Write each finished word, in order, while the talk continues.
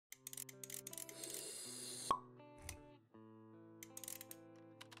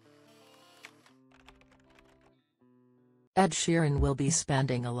Ed Sheeran will be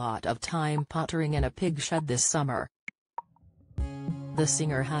spending a lot of time pottering in a pig shed this summer. The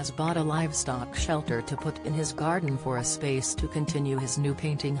singer has bought a livestock shelter to put in his garden for a space to continue his new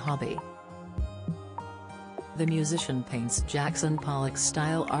painting hobby. The musician paints Jackson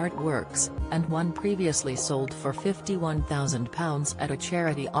Pollock-style artworks, and one previously sold for £51,000 at a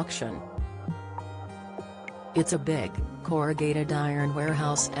charity auction. "It's a big, corrugated iron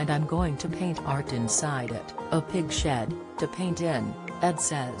warehouse and I'm going to paint art inside it, a pig shed, to paint in," Ed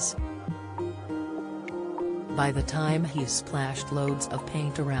says. "By the time he's splashed loads of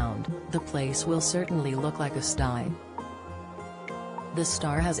paint around, the place will certainly look like a sty." The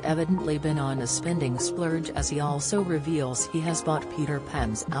star has evidently been on a spending splurge, as he also reveals he has bought Peter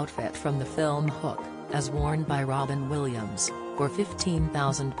Pan's outfit from the film Hook, as worn by Robin Williams, for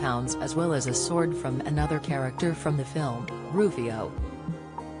 £15,000, as well as a sword from another character from the film, Rufio.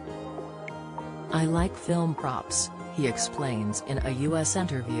 "I like film props," he explains in a US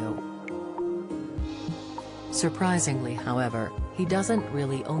interview. Surprisingly, however, he doesn't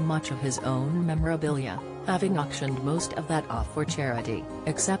really own much of his own memorabilia, having auctioned most of that off for charity,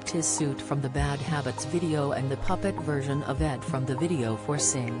 except his suit from the Bad Habits video and the puppet version of Ed from the video for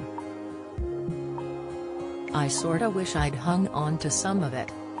Sing. "I sorta wish I'd hung on to some of it,"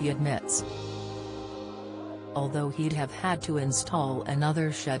 he admits. Although he'd have had to install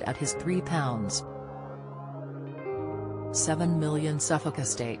another shed at his £3.7 million Suffolk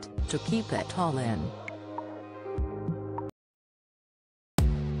estate, to keep it all in.